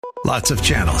Lots of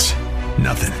channels,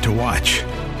 nothing to watch,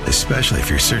 especially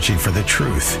if you're searching for the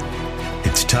truth.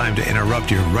 It's time to interrupt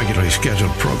your regularly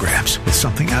scheduled programs with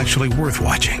something actually worth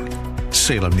watching.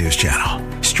 Salem News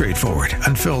Channel. Straightforward,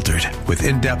 unfiltered, with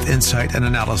in-depth insight and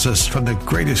analysis from the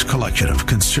greatest collection of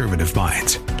conservative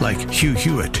minds like Hugh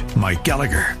Hewitt, Mike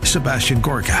Gallagher, Sebastian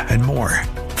Gorka, and more.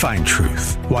 Find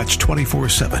truth. Watch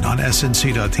 24/7 on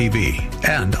snc.tv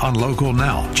and on Local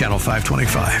Now, Channel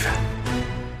 525.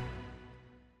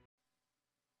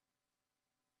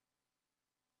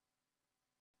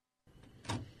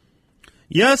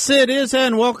 Yes, it is,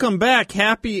 and welcome back.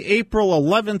 Happy April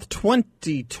 11th,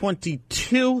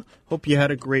 2022. Hope you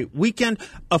had a great weekend.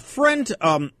 A friend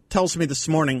tells me this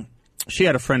morning she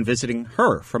had a friend visiting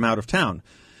her from out of town.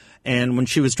 And when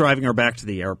she was driving her back to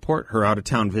the airport, her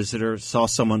out-of-town visitor saw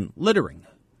someone littering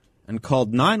and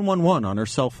called 911 on her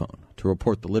cell phone to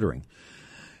report the littering.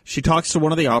 She talks to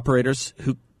one of the operators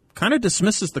who kind of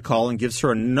dismisses the call and gives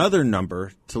her another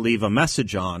number to leave a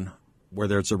message on where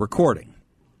there's a recording.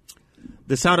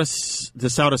 This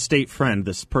out-of-state friend,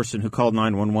 this person who called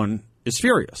 911, is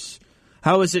furious.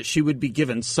 How is it she would be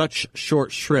given such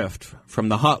short shrift from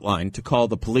the hotline to call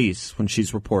the police when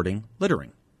she's reporting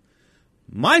littering?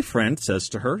 My friend says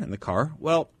to her in the car,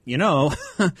 well, you know,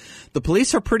 the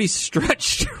police are pretty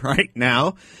stretched right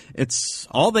now. It's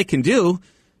all they can do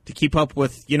to keep up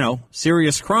with,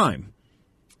 serious crime.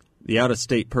 The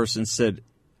out-of-state person said,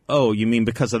 oh, you mean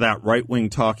because of that right-wing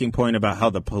talking point about how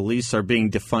the police are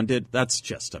being defunded? That's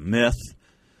just a myth.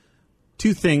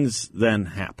 Two things then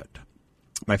happened.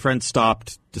 My friend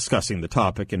stopped discussing the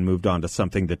topic and moved on to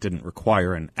something that didn't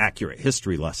require an accurate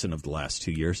history lesson of the last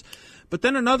 2 years. But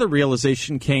then another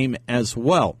realization came as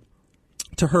well.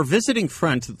 To her visiting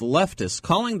friend, to the leftist,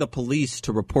 calling the police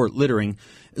to report littering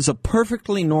is a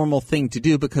perfectly normal thing to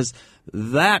do because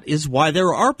that is why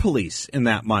there are police in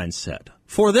that mindset.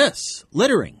 For this,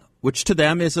 littering, which to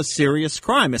them is a serious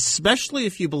crime, especially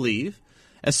if you believe,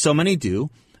 as so many do,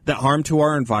 that harm to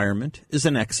our environment is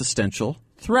an existential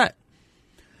threat.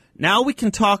 Now we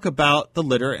can talk about the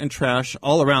litter and trash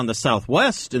all around the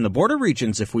Southwest in the border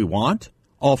regions if we want,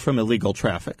 all from illegal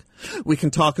traffic. We can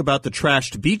talk about the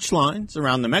trashed beach lines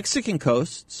around the Mexican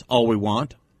coasts, all we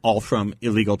want, all from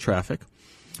illegal traffic.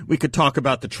 We could talk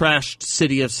about the trashed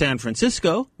city of San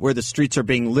Francisco, where the streets are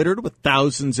being littered with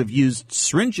thousands of used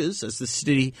syringes as the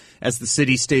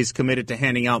city stays committed to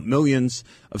handing out millions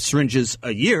of syringes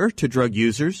a year to drug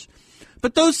users.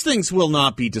 But those things will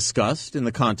not be discussed in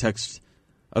the context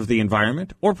of the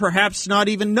environment, or perhaps not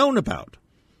even known about.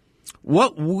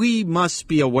 What we must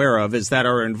be aware of is that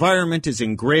our environment is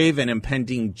in grave and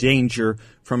impending danger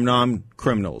from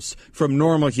non-criminals, from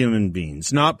normal human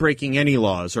beings, not breaking any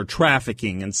laws or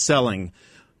trafficking and selling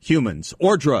humans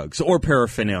or drugs or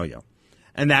paraphernalia.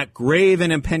 And that grave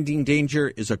and impending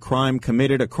danger is a crime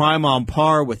committed, a crime on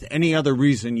par with any other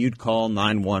reason you'd call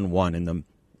 911 in the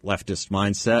leftist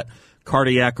mindset.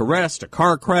 Cardiac arrest, a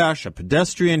car crash, a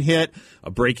pedestrian hit, a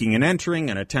breaking and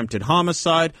entering, an attempted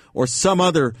homicide, or some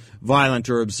other violent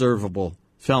or observable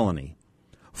felony.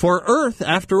 For Earth,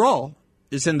 after all,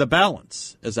 is in the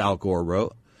balance, as Al Gore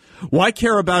wrote. Why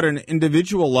care about an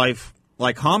individual life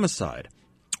like homicide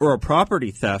or a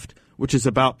property theft, which is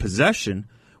about possession,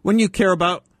 when you care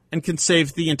about and can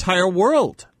save the entire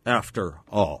world, after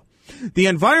all? The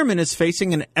environment is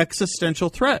facing an existential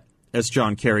threat, as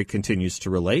John Kerry continues to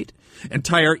relate.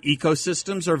 Entire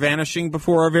ecosystems are vanishing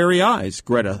before our very eyes,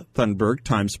 Greta Thunberg,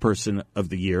 Times Person of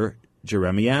the Year,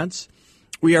 Jeremy adds.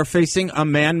 We are facing a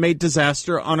man-made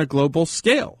disaster on a global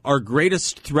scale, our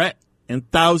greatest threat in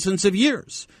thousands of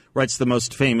years, writes the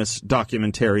most famous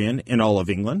documentarian in all of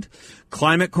England.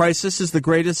 Climate crisis is the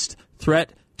greatest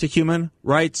threat to human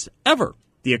rights ever.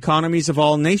 The economies of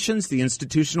all nations, the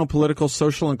institutional, political,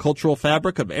 social, and cultural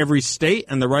fabric of every state,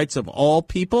 and the rights of all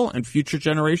people and future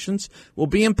generations will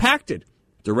be impacted.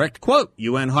 Direct quote,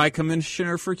 UN High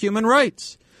Commissioner for Human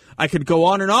Rights. I could go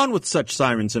on and on with such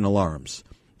sirens and alarms.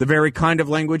 The very kind of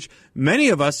language many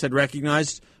of us had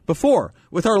recognized before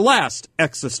with our last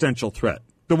existential threat,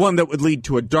 the one that would lead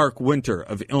to a dark winter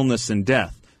of illness and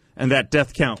death, and that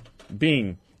death count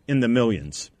being in the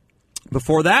millions.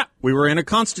 Before that, we were in a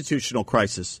constitutional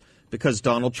crisis because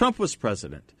Donald Trump was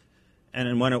president.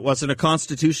 And when it wasn't a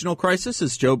constitutional crisis,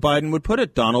 as Joe Biden would put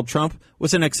it, Donald Trump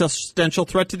was an existential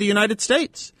threat to the United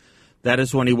States. That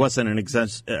is when he wasn't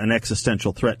an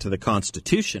existential threat to the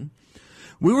Constitution.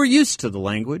 We were used to the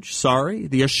language,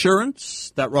 the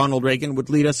assurance that Ronald Reagan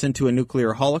would lead us into a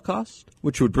nuclear holocaust,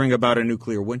 which would bring about a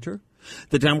nuclear winter.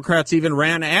 The Democrats even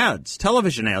ran ads,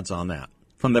 television ads on that,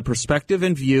 from the perspective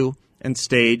and view and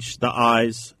stage, the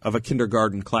eyes of a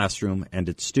kindergarten classroom and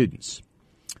its students.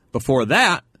 Before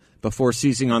that, before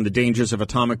seizing on the dangers of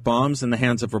atomic bombs in the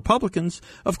hands of Republicans,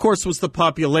 of course, was the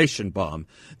population bomb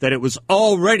that it was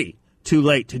already too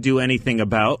late to do anything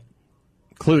about,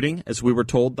 including, as we were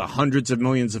told, the hundreds of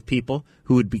millions of people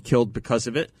who would be killed because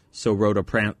of it, so wrote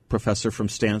a professor from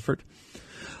Stanford.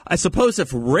 I suppose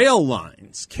if rail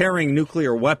lines carrying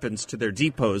nuclear weapons to their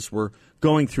depots were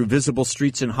going through visible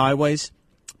streets and highways,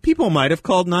 people might have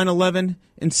called 911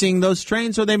 in seeing those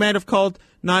trains, or they might have called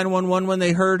 911 when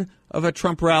they heard of a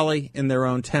Trump rally in their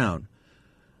own town.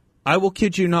 I will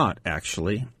kid you not,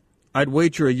 actually. I'd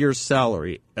wager a year's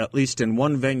salary, at least in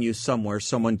one venue somewhere,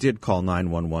 someone did call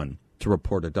 911 to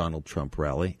report a Donald Trump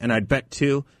rally. And I'd bet,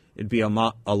 too, it'd be a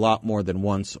lot more than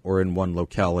once or in one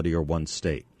locality or one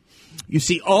state. You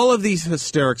see, all of these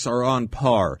hysterics are on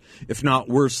par, if not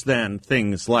worse than,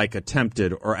 things like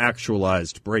attempted or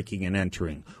actualized breaking and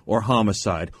entering, or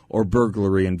homicide, or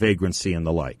burglary and vagrancy and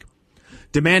the like,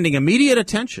 demanding immediate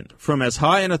attention from as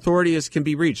high an authority as can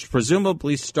be reached,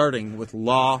 presumably starting with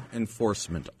law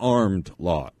enforcement, armed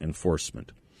law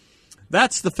enforcement.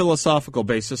 That's the philosophical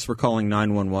basis for calling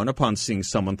 911 upon seeing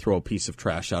someone throw a piece of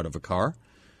trash out of a car.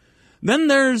 Then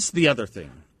there's the other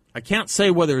thing. I can't say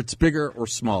whether it's bigger or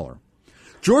smaller.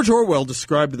 George Orwell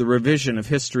described the revision of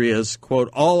history as, quote,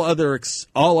 all others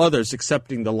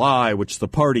accepting the lie which the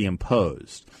party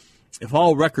imposed. If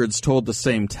all records told the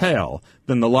same tale,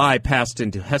 then the lie passed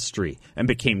into history and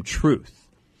became truth.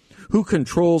 Who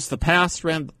controls the past,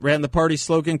 ran the party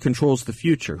slogan, controls the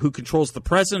future. Who controls the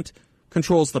present,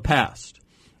 controls the past.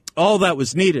 All that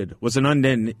was needed was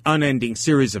an unending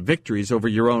series of victories over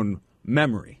your own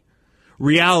memory.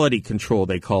 Reality control,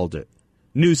 they called it.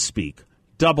 Newspeak.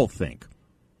 Doublethink.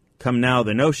 Come now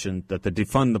the notion that the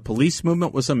defund the police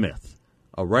movement was a myth.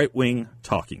 A right-wing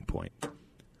talking point.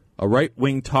 A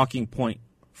right-wing talking point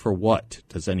for what,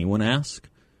 does anyone ask?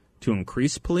 To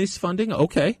increase police funding?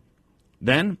 Okay.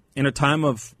 Then, in a time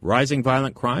of rising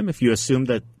violent crime, if you assume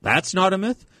that that's not a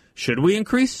myth, should we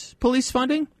increase police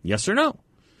funding? Yes or no?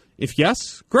 If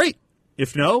yes, great.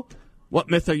 If no, what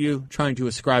myth are you trying to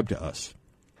ascribe to us?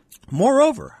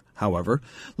 Moreover, however,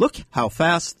 look how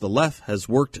fast the left has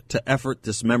worked to effort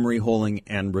this memory holing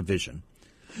and revision.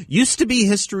 Used to be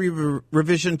history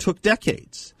revision took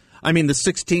decades. I mean, the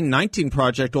 1619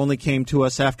 Project only came to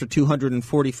us after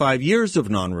 245 years of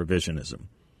non-revisionism.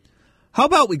 How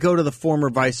about we go to the former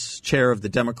vice chair of the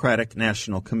Democratic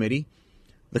National Committee,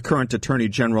 the current Attorney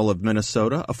General of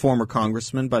Minnesota, a former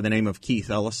congressman by the name of Keith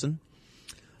Ellison.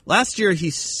 Last year, he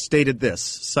stated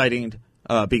this,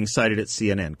 being cited at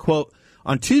CNN, quote,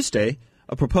 on Tuesday,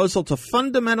 a proposal to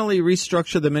fundamentally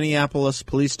restructure the Minneapolis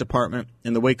Police Department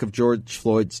in the wake of George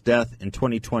Floyd's death in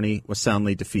 2020 was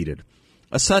soundly defeated.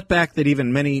 A setback that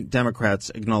even many Democrats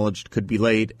acknowledged could be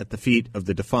laid at the feet of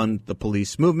the defund the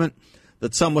police movement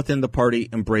that some within the party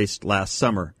embraced last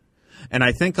summer. And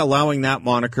I think allowing that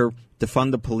moniker,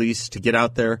 defund the police, to get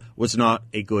out there was not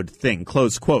a good thing.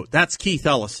 Close quote. That's Keith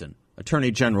Ellison,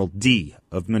 Attorney General D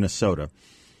of Minnesota.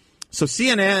 So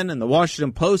CNN and the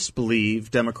Washington Post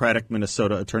believe Democratic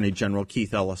Minnesota Attorney General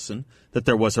Keith Ellison that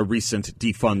there was a recent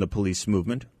defund the police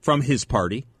movement from his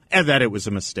party and that it was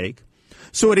a mistake.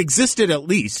 So it existed at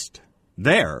least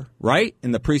there, right,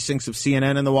 in the precincts of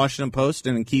CNN and the Washington Post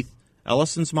and in Keith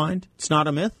Ellison's mind. It's not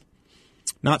a myth?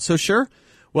 Not so sure?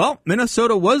 Well,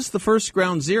 Minnesota was the first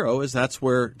ground zero, as that's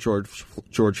where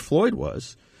George Floyd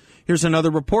was. Here's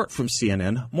another report from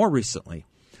CNN more recently.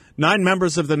 9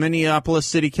 members of the Minneapolis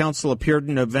City Council appeared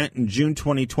in an event in June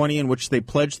 2020 in which they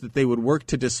pledged that they would work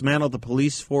to dismantle the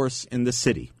police force in the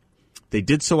city. They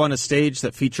did so on a stage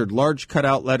that featured large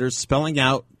cutout letters spelling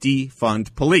out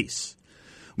defund police.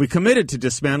 We committed to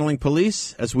dismantling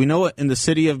police as we know it in the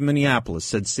city of Minneapolis,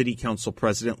 said City Council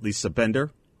President Lisa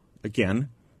Bender, again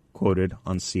quoted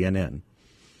on CNN.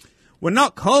 When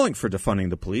not calling for defunding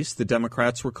the police, the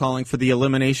Democrats were calling for the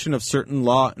elimination of certain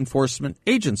law enforcement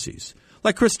agencies,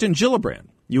 like Kristen Gillibrand,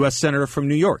 U.S. Senator from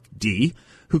New York, D,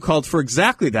 who called for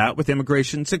exactly that with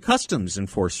Immigration and Customs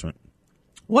Enforcement.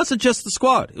 It wasn't just the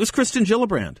squad. It was Kristen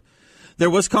Gillibrand. There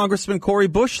was Congresswoman Cori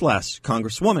Bush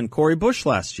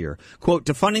last year. Quote,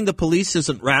 defunding the police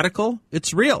isn't radical,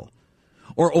 it's real.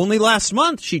 Or only last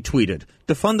month, she tweeted,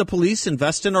 defund the police,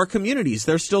 invest in our communities.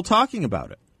 They're still talking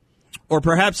about it. Or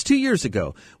perhaps 2 years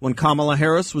ago, when Kamala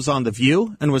Harris was on The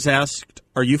View and was asked,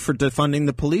 are you for defunding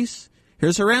the police?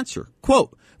 Here's her answer.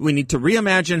 Quote, we need to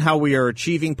reimagine how we are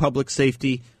achieving public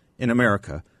safety in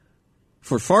America.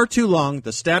 For far too long,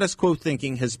 the status quo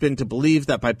thinking has been to believe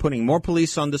that by putting more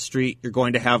police on the street, you're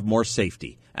going to have more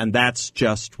safety. And that's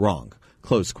just wrong.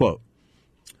 Close quote.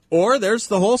 Or there's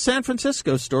the whole San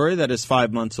Francisco story that is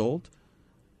 5 months old.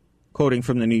 Quoting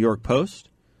from the New York Post.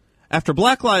 After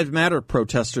Black Lives Matter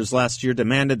protesters last year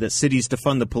demanded that cities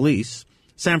defund the police,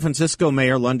 San Francisco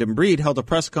Mayor London Breed held a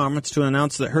press conference to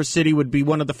announce that her city would be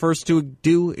one of the first to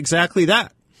do exactly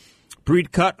that.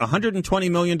 Breed cut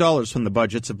 $120 million from the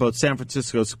budgets of both San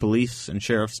Francisco's police and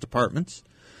sheriff's departments.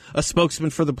 A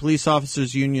spokesman for the Police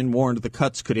Officers Union warned the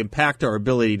cuts could impact our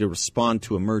ability to respond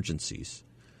to emergencies.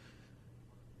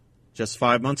 Just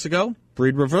 5 months ago,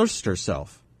 Breed reversed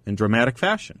herself in dramatic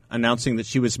fashion, announcing that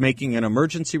she was making an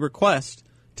emergency request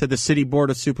to the City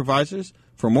Board of Supervisors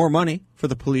for more money for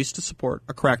the police to support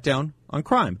a crackdown on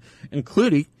crime,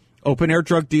 including open-air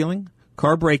drug dealing,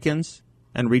 car break-ins,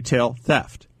 and retail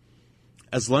theft.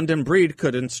 As London Breed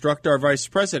could instruct our vice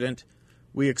president,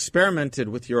 we experimented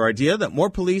with your idea that more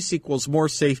police equals more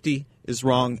safety is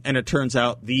wrong, and it turns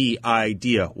out the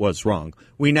idea was wrong.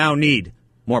 We now need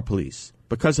more police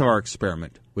because of our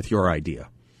experiment with your idea.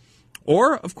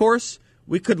 Or, of course,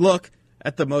 we could look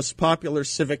at the most popular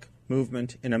civic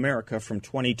movement in America from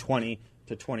 2020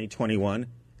 to 2021,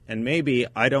 and maybe,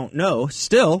 I don't know,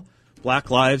 still,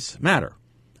 Black Lives Matter.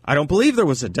 I don't believe there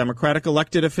was a Democratic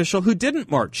elected official who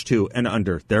didn't march to and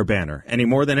under their banner, any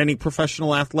more than any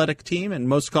professional athletic team in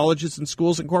most colleges and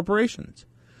schools and corporations.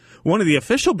 One of the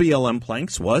official BLM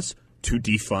planks was to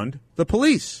defund the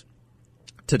police.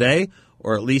 Today,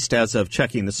 or at least as of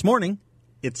checking this morning,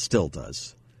 it still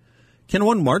does. Can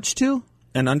one march to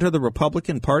and under the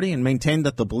Republican Party and maintain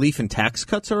that the belief in tax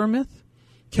cuts are a myth?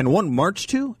 Can one march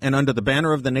to and under the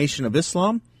banner of the Nation of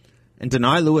Islam and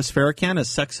deny Louis Farrakhan as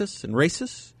sexist and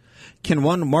racist? Can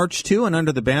one march to and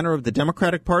under the banner of the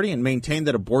Democratic Party and maintain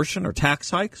that abortion or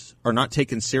tax hikes are not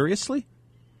taken seriously?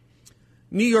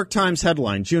 New York Times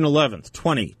headline, June 11th,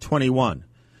 2021.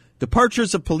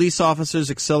 Departures of police officers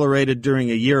accelerated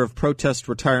during a year of protest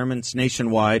retirements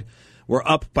nationwide were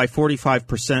up by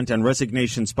 45% and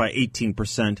resignations by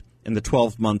 18% in the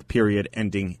 12-month period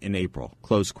ending in April.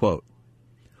 Close quote.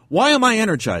 Why am I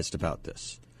energized about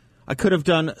this? I could have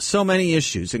done so many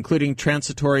issues, including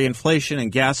transitory inflation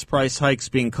and gas price hikes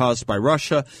being caused by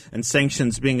Russia and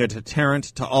sanctions being a deterrent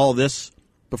to all this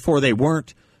before they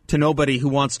weren't, to nobody who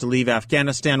wants to leave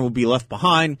Afghanistan will be left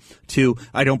behind, to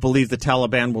I don't believe the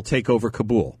Taliban will take over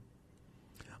Kabul.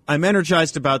 I'm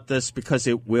energized about this because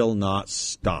it will not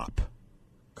stop.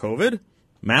 COVID,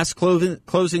 mass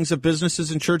closings of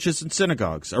businesses and churches and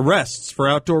synagogues, arrests for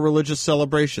outdoor religious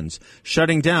celebrations,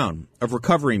 shutting down of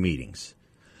recovery meetings,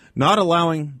 not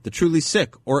allowing the truly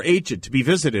sick or aged to be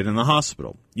visited in the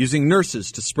hospital, using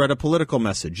nurses to spread a political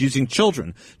message, using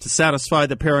children to satisfy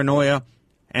the paranoia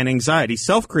and anxiety,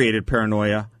 self-created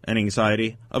paranoia and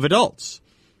anxiety of adults.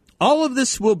 All of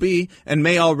this will be and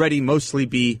may already mostly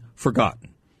be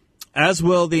forgotten, as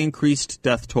will the increased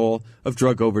death toll of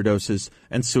drug overdoses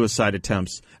and suicide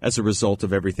attempts as a result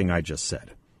of everything I just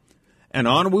said. And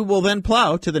on we will then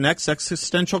plow to the next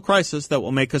existential crisis that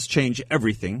will make us change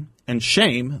everything and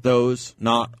shame those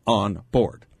not on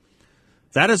board.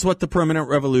 That is what the permanent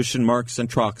revolution Marx and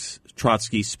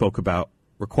Trotsky spoke about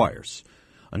requires.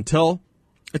 Until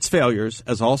its failures,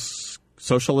 as all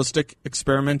socialistic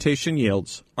experimentation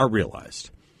yields, are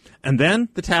realized. And then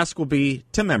the task will be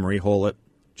to memory hole it,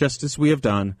 just as we have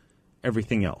done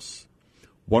everything else.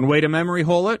 One way to memory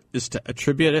hole it is to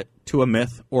attribute it to a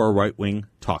myth or a right-wing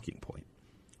talking point.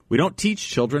 We don't teach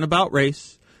children about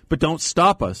race, but don't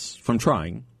stop us from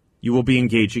trying. You will be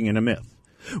engaging in a myth.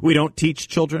 We don't teach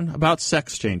children about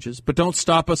sex changes, but don't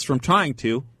stop us from trying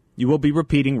to. You will be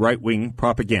repeating right-wing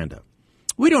propaganda.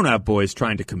 We don't have boys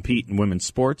trying to compete in women's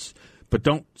sports, but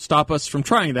don't stop us from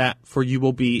trying that, for you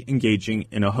will be engaging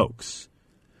in a hoax.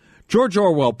 George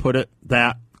Orwell put it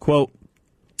that, quote,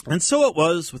 and so it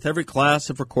was with every class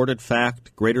of recorded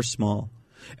fact, great or small.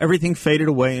 Everything faded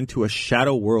away into a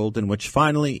shadow world in which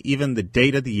finally even the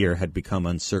date of the year had become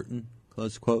uncertain,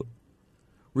 close quote.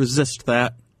 Resist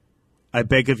that, I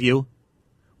beg of you.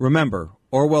 Remember,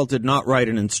 Orwell did not write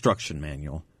an instruction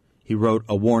manual. He wrote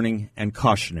a warning and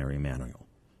cautionary manual.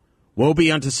 Woe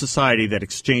be unto society that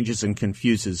exchanges and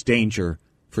confuses danger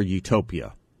for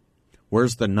utopia.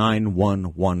 Where's the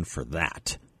 911 for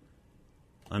that?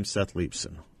 I'm Seth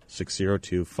Leibson,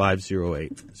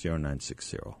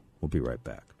 602-508-0960. We'll be right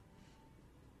back.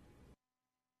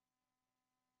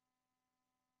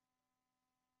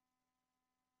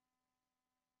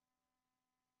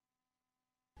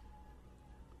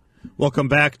 Welcome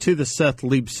back to the Seth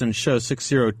Leibson Show,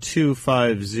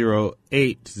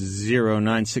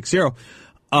 602-508-0960.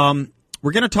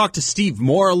 We're going to talk to Steve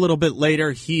Moore a little bit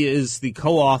later. He is the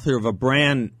co-author of a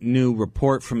brand new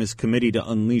report from his Committee to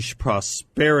Unleash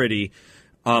Prosperity.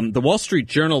 The Wall Street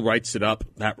Journal writes it up,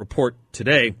 that report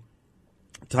today,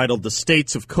 titled The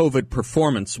States of COVID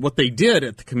Performance. What they did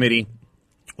at the committee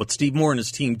What Steve Moore and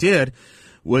his team did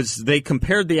was they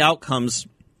compared the outcomes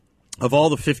of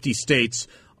all the 50 states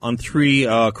on three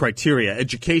criteria: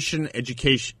 education,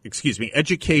 the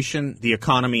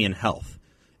economy, and health.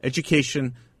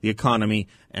 Education, the economy,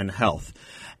 and health.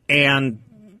 And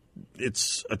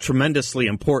it's a tremendously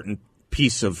important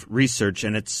piece of research,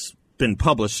 and it's been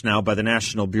published now by the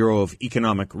National Bureau of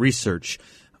Economic Research,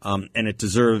 and it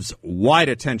deserves wide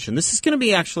attention. This is going to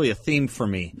be actually a theme for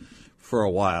me for a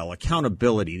while: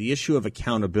 accountability, the issue of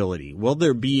accountability. Will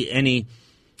there be any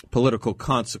political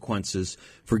consequences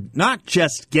for not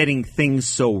just getting things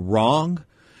so wrong,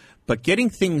 but getting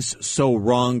things so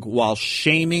wrong while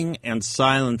shaming and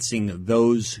silencing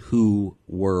those who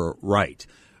were right?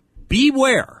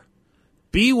 Beware.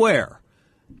 Beware.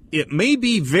 It may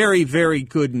be very, very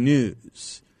good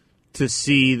news to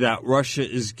see that Russia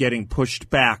is getting pushed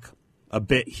back a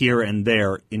bit here and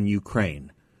there in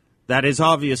Ukraine. That is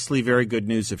obviously very good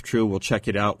news if true. We'll check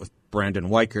it out with Brandon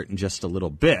Weichert in just a little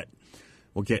bit.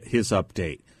 We'll get his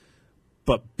update.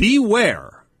 But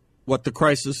beware what the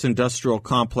crisis industrial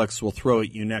complex will throw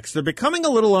at you next. They're becoming a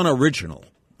little unoriginal,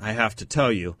 I have to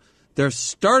tell you. They're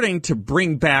starting to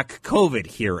bring back COVID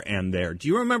here and there. Do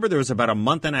you remember there was about a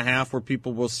month and a half where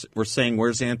people were saying,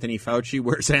 "Where's Anthony Fauci?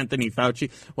 Where's Anthony Fauci?"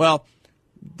 Well,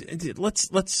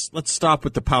 let's stop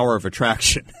with the power of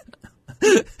attraction.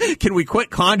 Can we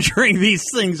quit conjuring these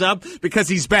things up? Because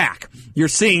he's back. You're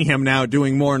seeing him now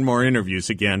doing more and more interviews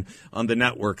again on the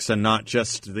networks, and not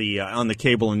just on the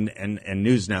cable and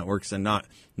news networks, and not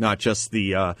just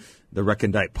the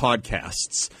recondite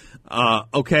podcasts.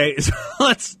 Okay, so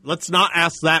let's not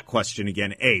ask that question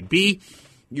again. A. B.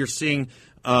 You're seeing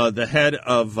the head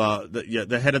of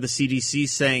the head of the CDC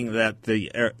saying that the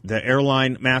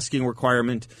airline masking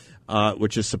requirement,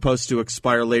 which is supposed to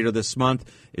expire later this month,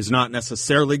 is not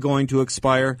necessarily going to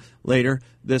expire later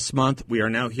this month. We are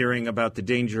now hearing about the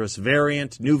dangerous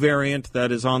new variant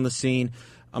that is on the scene.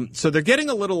 So they're getting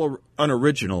a little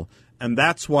unoriginal, and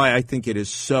that's why I think it is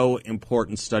so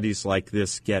important studies like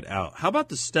this get out. How about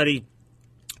the study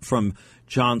from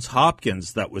Johns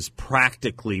Hopkins that was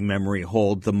practically memory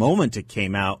hold the moment it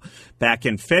came out back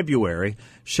in February,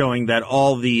 showing that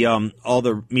all the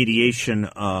mediation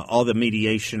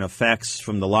effects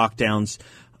from the lockdowns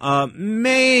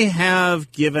may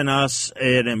have given us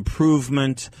an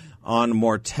improvement on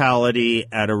mortality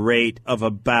at a rate of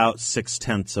about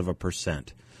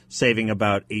 0.6%, saving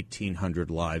about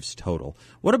 1,800 lives total.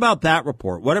 What about that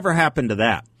report? Whatever happened to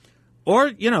that?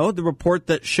 Or, the report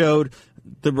that showed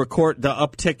the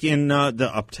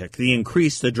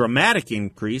dramatic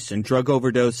increase in drug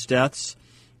overdose deaths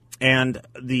and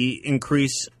the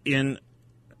increase in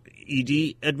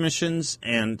ED admissions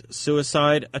and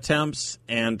suicide attempts,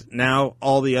 and now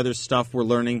all the other stuff we're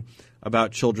learning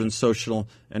about children's social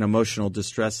and emotional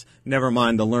distress, never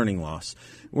mind the learning loss.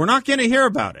 We're not going to hear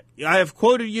about it. I have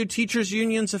quoted you teachers'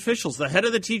 unions officials, the head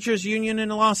of the teachers' union in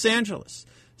Los Angeles,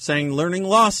 saying learning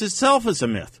loss itself is a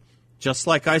myth, just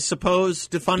like I suppose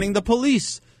defunding the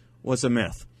police was a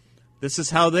myth. This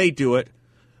is how they do it.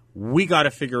 We got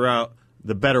to figure out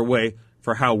the better way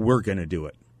for how we're going to do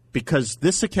it. Because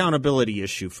this accountability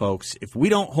issue, folks, if we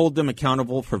don't hold them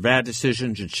accountable for bad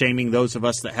decisions and shaming those of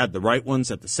us that had the right ones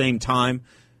at the same time,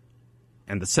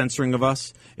 and the censoring of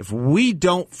us, if we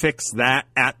don't fix that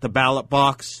at the ballot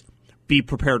box, be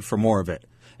prepared for more of it.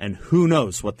 And who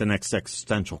knows what the next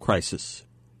existential crisis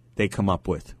they come up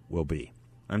with will be.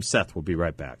 I'm Seth. We'll be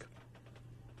right back.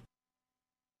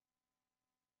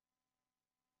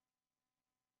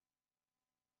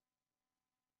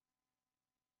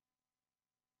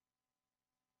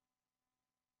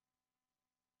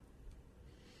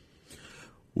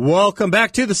 Welcome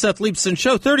back to the Seth Leibsohn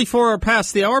Show. 34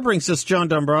 past the hour brings us John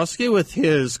Dombrowski with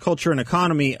his Culture and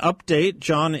Economy update.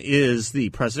 John is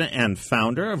the president and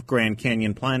founder of Grand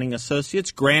Canyon Planning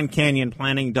Associates.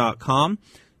 GrandCanyonPlanning.com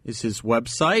is his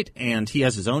website, and he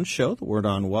has his own show, The Word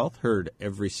on Wealth, heard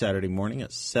every Saturday morning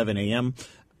at 7 a.m.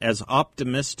 As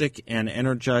optimistic and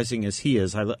energizing as he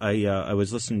is, I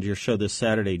was listening to your show this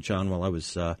Saturday, John, while I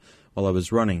was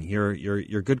running.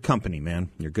 You're good company,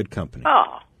 man. You're good company.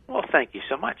 Oh. Well, thank you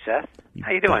so much, Seth.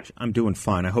 How you doing? I'm doing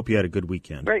fine. I hope you had a good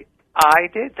weekend. Great. I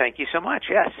did. Thank you so much,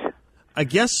 yes. I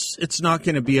guess it's not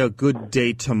going to be a good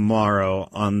day tomorrow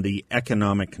on the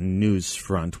economic news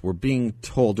front. We're being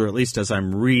told, or at least as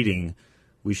I'm reading,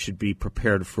 we should be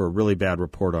prepared for a really bad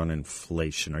report on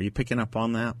inflation. Are you picking up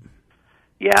on that?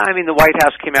 Yeah, I mean, the White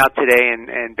House came out today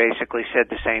and basically said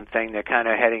the same thing. They're kind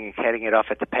of heading it off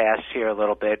at the pass here a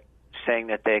little bit, saying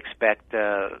that they expect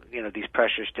these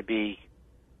pressures to be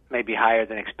maybe higher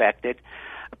than expected.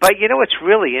 But you know what's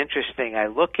really interesting? I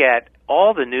look at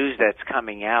all the news that's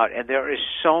coming out, and there is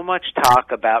so much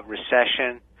talk about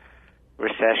recession.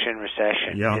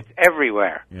 Yeah. It's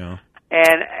everywhere. Yeah.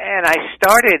 And I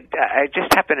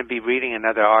just happened to be reading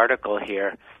another article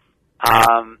here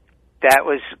that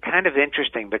was kind of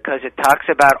interesting because it talks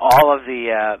about all of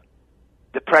the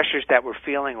pressures that we're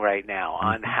feeling right now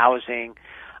on housing,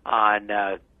 on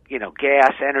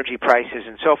gas, energy prices,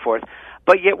 and so forth.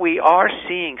 But yet we are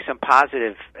seeing some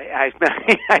positive. I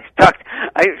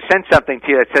sent something to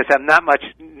you that says I'm not much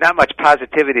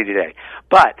positivity today.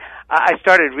 But I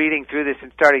started reading through this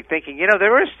and started thinking,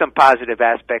 there is some positive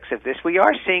aspects of this. We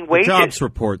are seeing wages. The jobs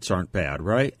reports aren't bad,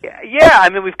 right? Yeah. I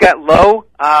mean, we've got low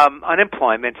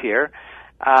unemployment here,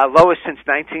 lowest since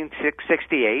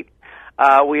 1968.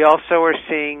 We also are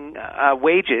seeing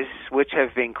wages which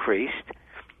have increased.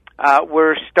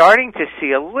 We're starting to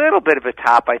see a little bit of a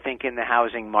top, I think, in the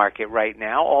housing market right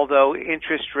now, although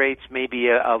interest rates may be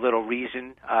a little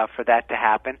reason for that to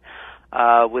happen.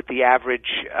 With the average,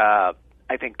 I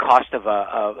think, cost of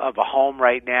a home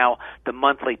right now, the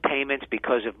monthly payments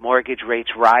because of mortgage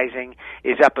rates rising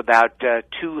is up about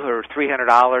 $200 or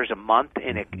 $300 a month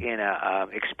in a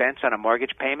expense on a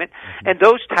mortgage payment, and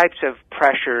those types of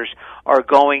pressures are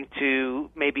going to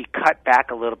maybe cut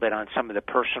back a little bit on some of the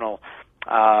personal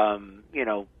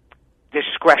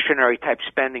discretionary type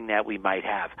spending that we might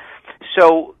have.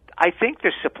 So I think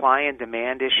the supply and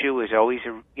demand issue is always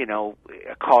a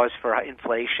cause for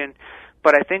inflation.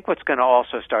 But I think what's going to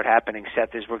also start happening,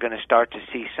 Seth, is we're going to start to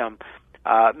see some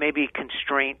maybe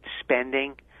constraint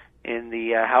spending in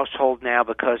the household now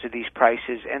because of these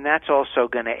prices, and that's also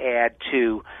going to add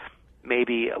to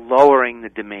maybe lowering the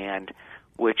demand,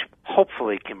 which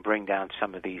hopefully can bring down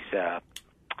some of these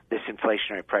this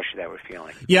inflationary pressure that we're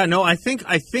feeling. Yeah, no, I think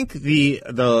the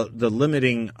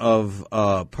limiting of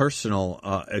personal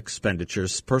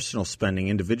expenditures, personal spending,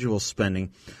 individual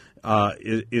spending,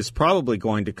 is probably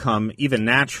going to come even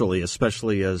naturally,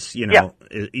 especially as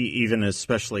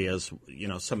especially as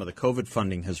some of the COVID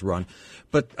funding has run.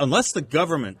 But unless the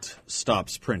government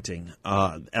stops printing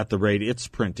at the rate it's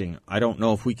printing, I don't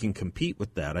know if we can compete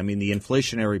with that. I mean, the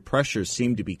inflationary pressures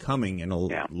seem to be coming in a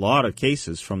lot of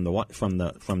cases from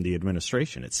the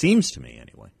administration. It seems to me,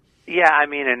 anyway. Yeah, I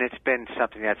mean, and it's been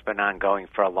something that's been ongoing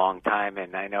for a long time,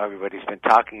 and I know everybody's been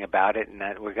talking about it, and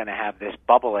that we're going to have this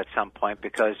bubble at some point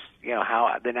because,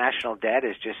 how the national debt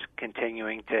is just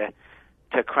continuing to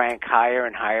crank higher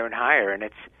and higher and higher, and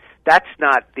that's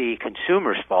not the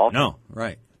consumer's fault. No,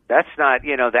 right. That's not,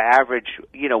 the average,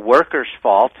 worker's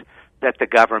fault that the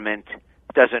government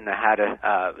doesn't know how to,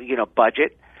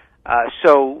 budget.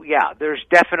 So, there's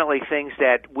definitely things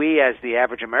that we as the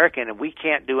average American, and we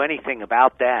can't do anything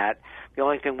about that. The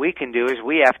only thing we can do is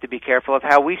we have to be careful of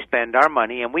how we spend our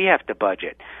money, and we have to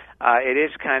budget. It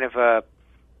is kind of a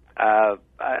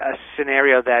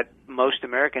scenario that most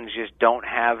Americans just don't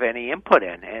have any input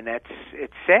in, and it's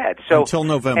sad. So until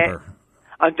November.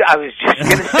 I was just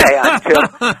going to say until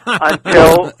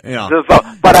the vote.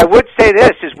 But I would say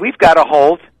this, is we've got to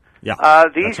hold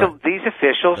these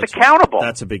officials accountable.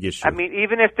 That's a big issue. I mean,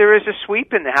 even if there is a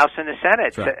sweep in the House and the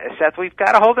Senate, right. Seth, we've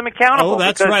got to hold them accountable. Oh,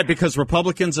 that's right, because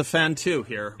Republicans offend too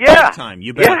here. Yeah. All the time.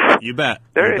 You bet. Yeah. You bet.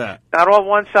 It's not all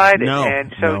one-sided. No.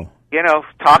 And so,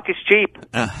 talk is cheap,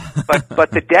 but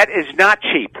the debt is not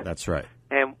cheap. That's right.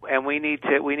 And we need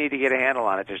to get a handle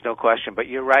on it. There's no question. But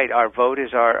you're right. Our vote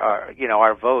is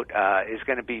our vote is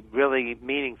going to be really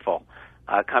meaningful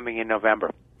coming in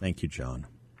November. Thank you, John.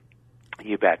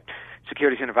 You bet.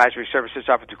 Securities and advisory services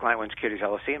offered through Client One Securities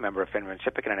LLC, a member of FINRA and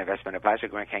SIPC, and an investment advisor.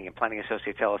 Grand Canyon Planning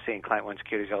Associates LLC and Client One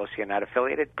Securities LLC are not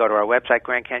affiliated. Go to our website,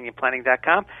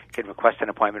 GrandCanyonPlanning.com. You can request an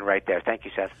appointment right there. Thank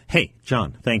you, Seth. Hey,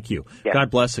 John, thank you. Yeah. God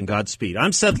bless and Godspeed.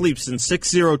 I'm Seth Leibson,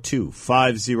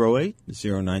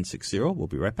 602-508-0960. We'll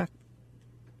be right back.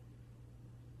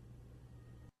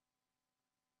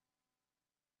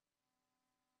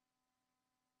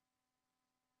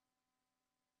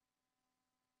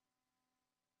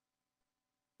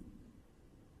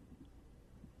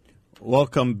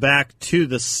 Welcome back to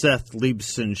the Seth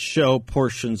Leibson Show,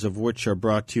 portions of which are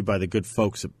brought to you by the good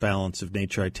folks at Balance of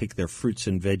Nature. I take their fruits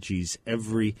and veggies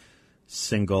every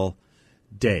single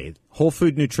day. Whole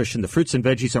food nutrition. The fruits and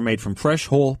veggies are made from fresh,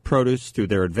 whole produce through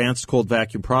their advanced cold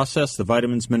vacuum process. The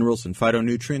vitamins, minerals, and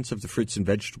phytonutrients of the fruits and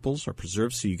vegetables are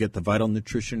preserved so you get the vital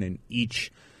nutrition in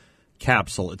each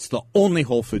capsule. It's the only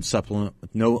whole food supplement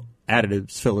with no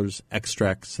additives, fillers,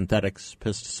 extracts, synthetics,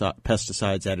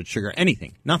 pesticides, added sugar,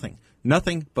 anything, nothing.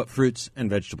 Nothing but fruits and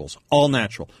vegetables. All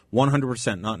natural.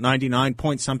 100%, not 99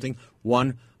 point something,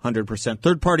 100%. 100%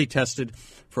 third-party tested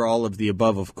for all of the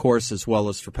above, of course, as well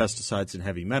as for pesticides and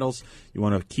heavy metals. You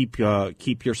want to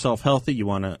keep yourself healthy. You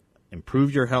want to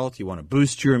improve your health. You want to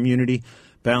boost your immunity.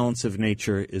 Balance of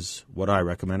Nature is what I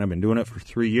recommend. I've been doing it for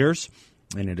 3 years,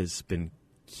 and it has been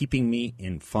keeping me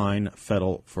in fine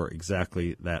fettle for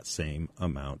exactly that same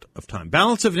amount of time.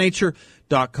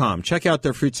 Balanceofnature.com. Check out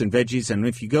their fruits and veggies, and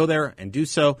if you go there and do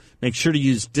so, make sure to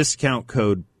use discount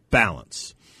code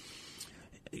BALANCE.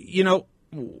 You know,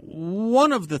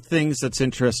 one of the things that's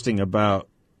interesting about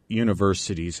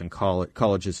universities and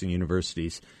colleges and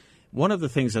universities, one of the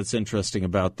things that's interesting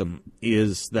about them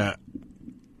is that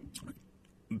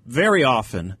very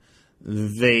often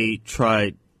they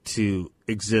try to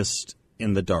exist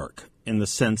in the dark, in the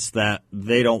sense that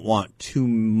they don't want too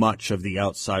much of the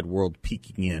outside world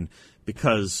peeking in,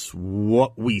 because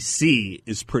what we see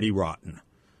is pretty rotten.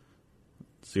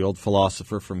 As the old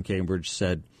philosopher from Cambridge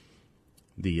said,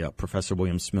 Professor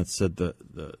William Smith said,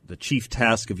 the chief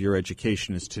task of your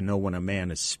education is to know when a man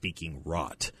is speaking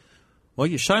rot. Well,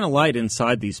 you shine a light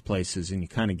inside these places and you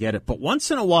kind of get it. But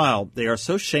once in a while, they are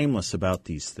so shameless about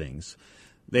these things.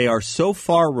 They are so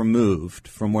far removed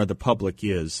from where the public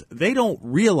is, they don't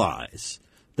realize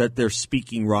that they're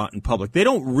speaking rot in public. They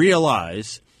don't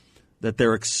realize that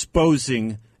they're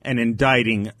exposing and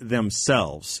indicting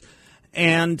themselves.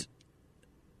 And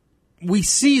we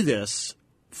see this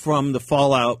from the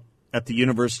fallout at the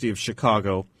University of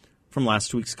Chicago from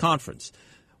last week's conference.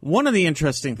 One of the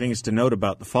interesting things to note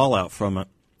about the fallout from it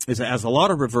is it has a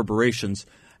lot of reverberations,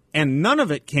 and none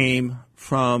of it came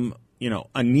from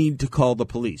a need to call the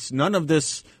police. None of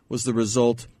this was the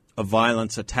result of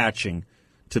violence attaching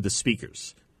to the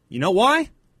speakers. You know why?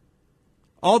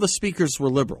 All the speakers were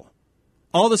liberal.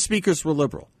 All the speakers were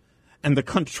liberal. And the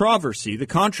controversy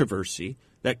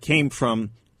that came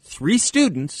from three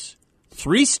students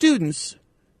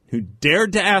who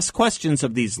dared to ask questions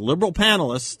of these liberal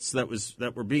panelists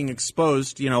that were being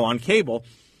exposed, on cable,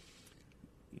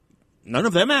 none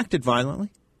of them acted violently.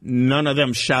 None of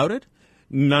them shouted.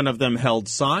 None of them held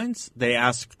signs. They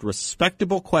asked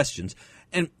respectable questions.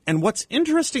 And what's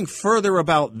interesting further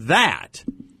about that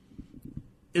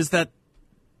is that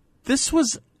this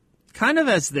was kind of,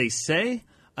 as they say,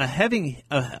 a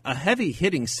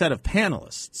heavy-hitting set of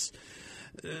panelists.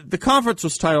 The conference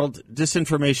was titled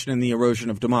Disinformation and the Erosion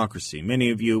of Democracy. Many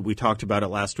of you, we talked about it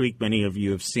last week, many of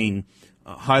you have seen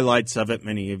highlights of it.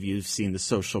 Many of you have seen the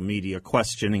social media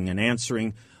questioning and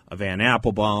answering of Ann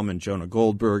Applebaum and Jonah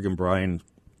Goldberg and Brian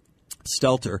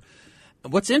Stelter.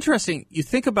 What's interesting, you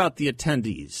think about the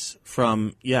attendees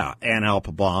from, Ann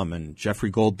Applebaum and Jeffrey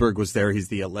Goldberg was there. He's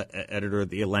the editor of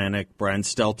The Atlantic. Brian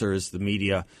Stelter is the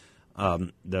media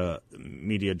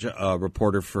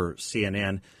reporter for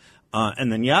CNN.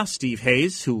 And then, Steve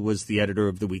Hayes, who was the editor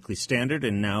of the Weekly Standard,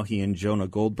 and now he and Jonah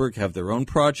Goldberg have their own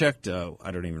project.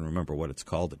 I don't even remember what it's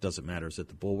called. It doesn't matter. Is it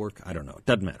The Bulwark? I don't know. It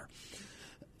doesn't matter.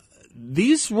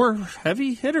 These were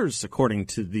heavy hitters, according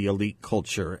to the elite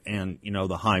culture and,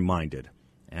 the high-minded.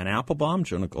 Ann Applebaum,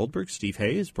 Jonah Goldberg, Steve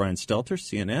Hayes, Brian Stelter,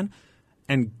 CNN.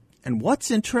 And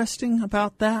what's interesting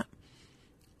about that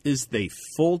is they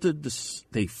folded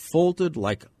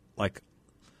like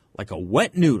a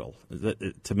wet noodle,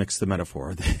 to mix the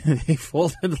metaphor. They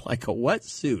folded like a wet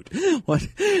suit.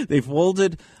 They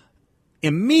folded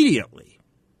immediately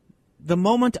the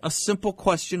moment a simple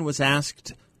question was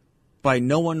asked by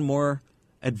no one more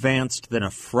advanced than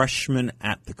a freshman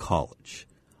at the college.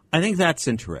 I think that's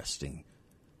interesting.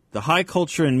 The high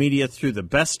culture and media threw the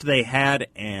best they had,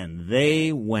 and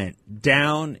they went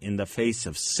down in the face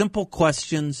of simple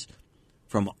questions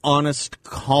from honest,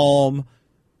 calm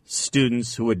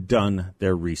students who had done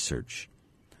their research.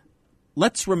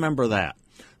 Let's remember that.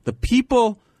 The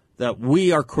people that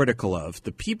we are critical of,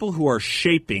 the people who are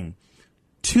shaping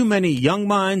too many young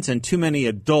minds and too many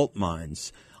adult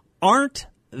minds, aren't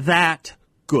that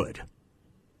good.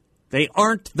 They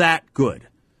aren't that good.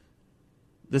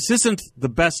 This isn't the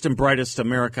best and brightest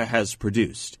America has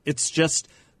produced. It's just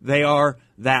they are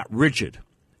that rigid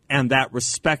and that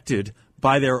respected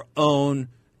by their own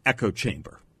echo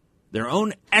chamber. Their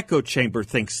own echo chamber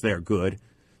thinks they're good,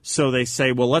 so they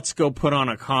say, well, let's go put on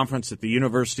a conference at the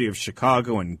University of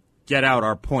Chicago and get out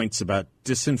our points about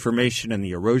disinformation and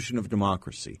the erosion of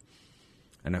democracy.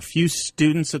 And a few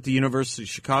students at the University of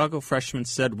Chicago, freshmen,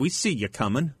 said, we see you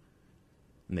coming.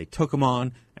 And they took them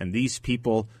on, and these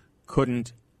people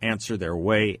couldn't answer their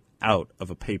way out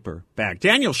of a paper bag.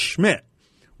 Daniel Schmidt,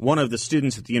 one of the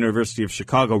students at the University of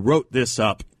Chicago, wrote this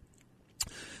up,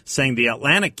 saying the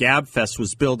Atlantic Gab Fest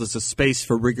was billed as a space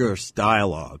for rigorous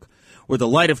dialogue, where the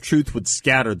light of truth would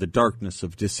scatter the darkness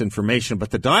of disinformation.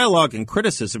 But the dialogue and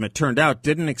criticism, it turned out,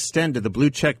 didn't extend to the blue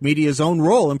check media's own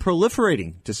role in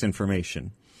proliferating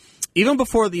disinformation. Even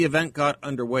before the event got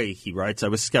underway, he writes, I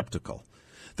was skeptical.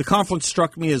 The conference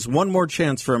struck me as one more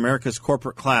chance for America's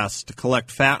corporate class to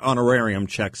collect fat honorarium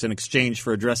checks in exchange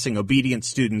for addressing obedient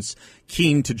students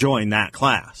keen to join that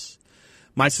class.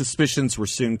 My suspicions were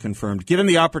soon confirmed. Given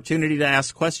the opportunity to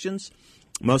ask questions,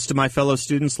 most of my fellow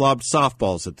students lobbed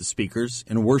softballs at the speakers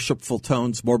in worshipful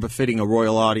tones more befitting a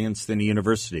royal audience than a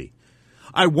university.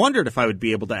 I wondered if I would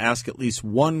be able to ask at least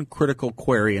one critical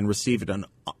query and receive an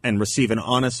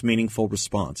honest, meaningful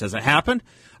response. As it happened,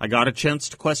 I got a chance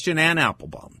to question Anne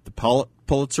Applebaum, the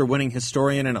Pulitzer-winning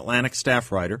historian and Atlantic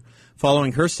staff writer,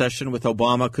 following her session with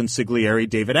Obama consigliere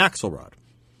David Axelrod.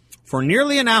 For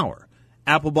nearly an hour,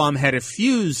 Applebaum had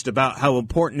effused about how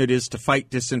important it is to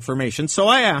fight disinformation, so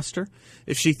I asked her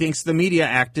if she thinks the media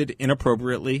acted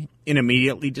inappropriately in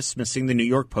immediately dismissing the New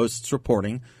York Post's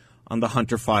reporting on the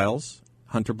Hunter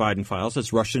Biden files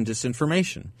as Russian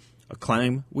disinformation, a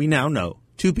claim we now know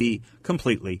to be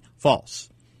completely false.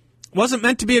 It wasn't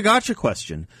meant to be a gotcha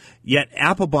question, yet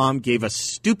Applebaum gave a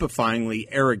stupefyingly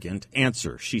arrogant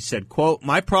answer. She said, quote,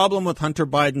 my problem with Hunter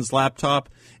Biden's laptop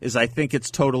is I think it's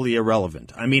totally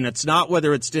irrelevant. I mean, it's not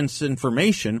whether it's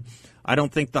disinformation. I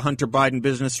don't think the Hunter Biden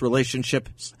business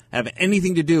relationships have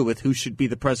anything to do with who should be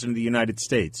the president of the United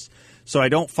States. So I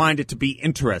don't find it to be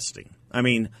interesting. I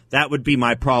mean, that would be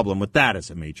my problem with that as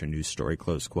a major news story,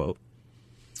 close quote.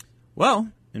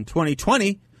 Well, in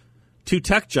 2020, two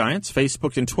tech giants,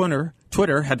 Facebook and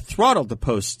Twitter, had throttled the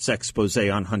Post's expose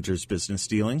on Hunter's business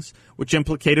dealings, which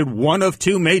implicated one of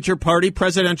two major party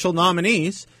presidential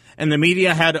nominees, and the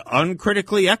media had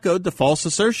uncritically echoed the false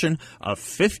assertion of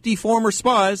 50 former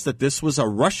spies that this was a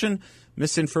Russian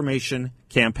misinformation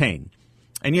campaign.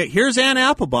 And yet here's Anne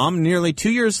Applebaum nearly 2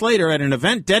 years later at an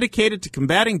event dedicated to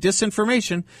combating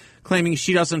disinformation, claiming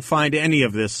she doesn't find any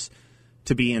of this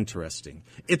to be interesting.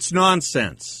 It's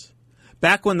nonsense.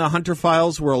 Back when the Hunter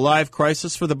files were a live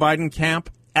crisis for the Biden camp,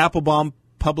 Applebaum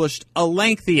published a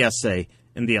lengthy essay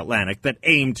in The Atlantic that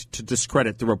aimed to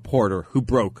discredit the reporter who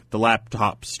broke the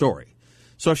laptop story.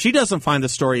 So if she doesn't find the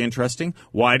story interesting,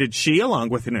 why did she, along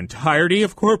with an entirety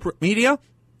of corporate media,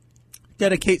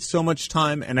 dedicate so much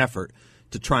time and effort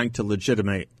to trying to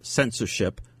legitimate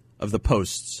censorship of the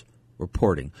Post's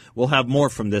reporting? We'll have more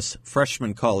from this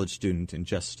freshman college student in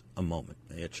just a moment.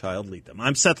 May a child lead them.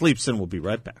 I'm Seth Leibson. We'll be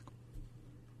right back.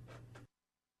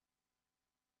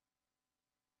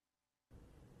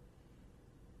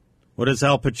 What does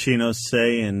Al Pacino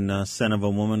say in Son of a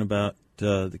Woman about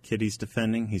the kid he's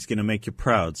defending? He's going to make you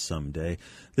proud someday.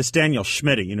 This Daniel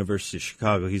Schmidt at University of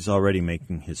Chicago, he's already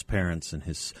making his parents and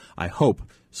his, I hope,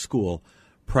 school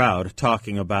proud,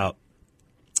 talking about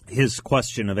his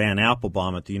question of Anne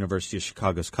Applebaum at the University of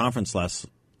Chicago's conference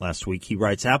last week. He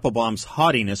writes, Applebaum's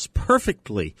haughtiness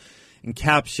perfectly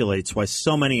encapsulates why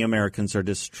so many Americans are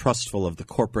distrustful of the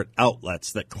corporate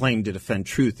outlets that claim to defend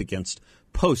truth against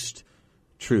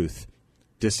post-truth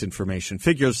disinformation.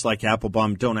 Figures like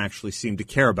Applebaum don't actually seem to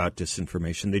care about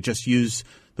disinformation. They just use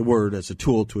the word as a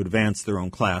tool to advance their own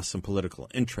class and political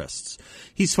interests.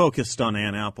 He's focused on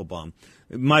Anne Applebaum.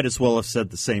 Might as well have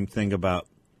said the same thing about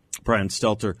Brian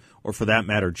Stelter, or for that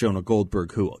matter, Jonah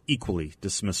Goldberg, who equally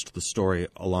dismissed the story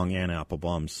along Anne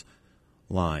Applebaum's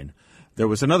line. There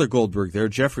was another Goldberg there,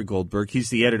 Jeffrey Goldberg. He's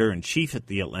the editor-in-chief at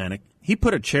The Atlantic. He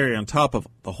put a cherry on top of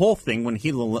the whole thing when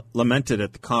he lamented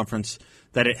at the conference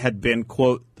that it had been,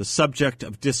 quote, the subject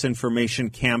of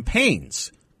disinformation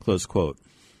campaigns, close quote.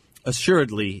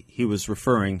 Assuredly, he was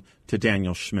referring to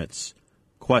Daniel Schmidt's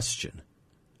question.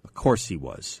 Of course he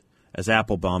was, as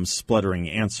Applebaum's spluttering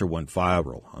answer went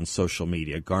viral on social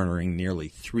media, garnering nearly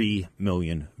 3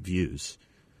 million views.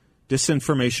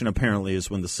 Disinformation apparently is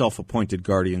when the self-appointed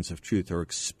guardians of truth are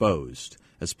exposed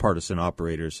as partisan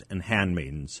operators and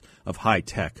handmaidens of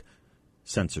high-tech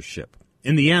censorship.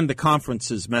 In the end, the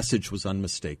conference's message was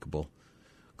unmistakable.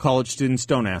 College students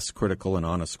don't ask critical and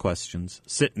honest questions.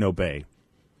 Sit and obey.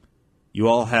 You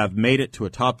all have made it to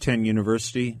a top 10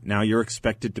 university. Now you're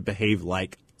expected to behave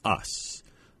like us.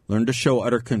 Learn to show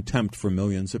utter contempt for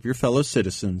millions of your fellow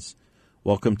citizens.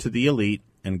 Welcome to the elite,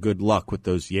 and good luck with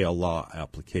those Yale Law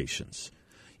applications.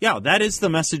 Yeah, that is the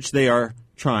message they are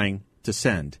trying to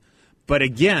send. But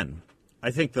again, I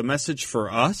think the message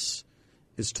for us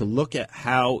is to look at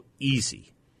how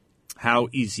easy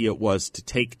it was to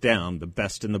take down the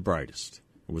best and the brightest.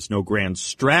 There was no grand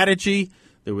strategy.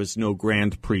 There was no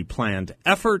grand pre-planned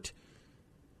effort.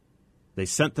 They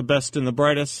sent the best and the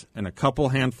brightest, and a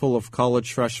handful of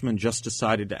college freshmen just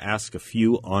decided to ask a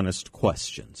few honest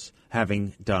questions.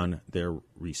 having done their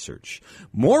research.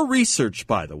 More research,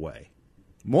 by the way,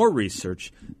 more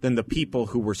research than the people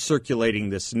who were circulating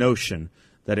this notion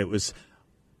that it was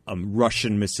a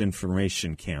Russian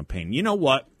misinformation campaign. You know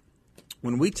what?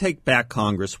 When we take back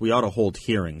Congress, we ought to hold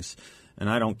hearings. And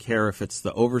I don't care if it's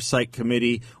the Oversight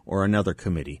Committee or another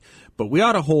committee, but we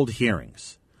ought to hold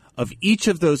hearings of each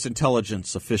of those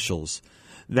intelligence officials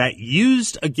that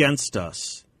used against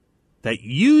us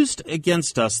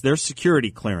their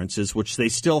security clearances, which they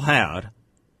still had,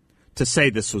 to say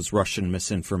this was Russian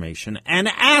misinformation, and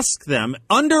ask them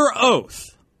under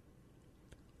oath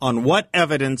on what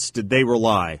evidence did they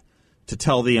rely to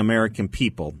tell the American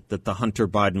people that the Hunter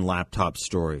Biden laptop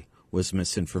story was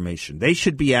misinformation. They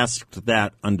should be asked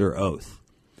that under oath.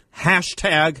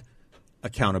 #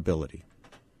 accountability.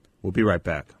 We'll be right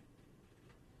back.